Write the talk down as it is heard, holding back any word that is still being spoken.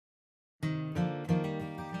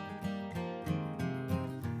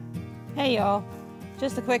Hey y'all,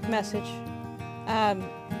 just a quick message. Um,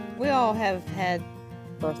 we all have had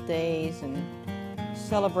birthdays and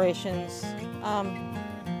celebrations. How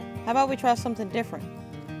about we try something different?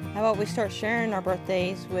 How about we start sharing our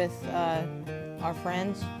birthdays with our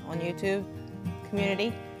friends on YouTube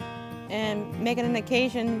community and make it an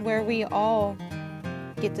occasion where we all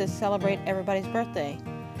get to celebrate everybody's birthday.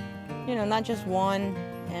 You know, not just one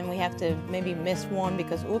and we have to maybe miss one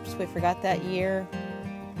because oops, we forgot that year.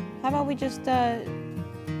 How about we just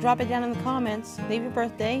drop it down in the comments, leave your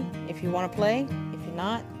birthday if you want to play. If you're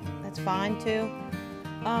not, that's fine too.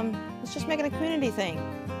 Let's just make it a community thing.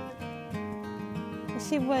 Let's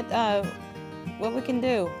see what we can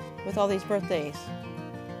do with all these birthdays.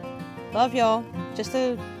 Love y'all. Just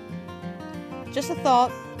a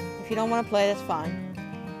thought. If you don't want to play, that's fine.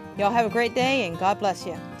 Y'all have a great day and God bless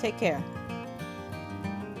you. Take care.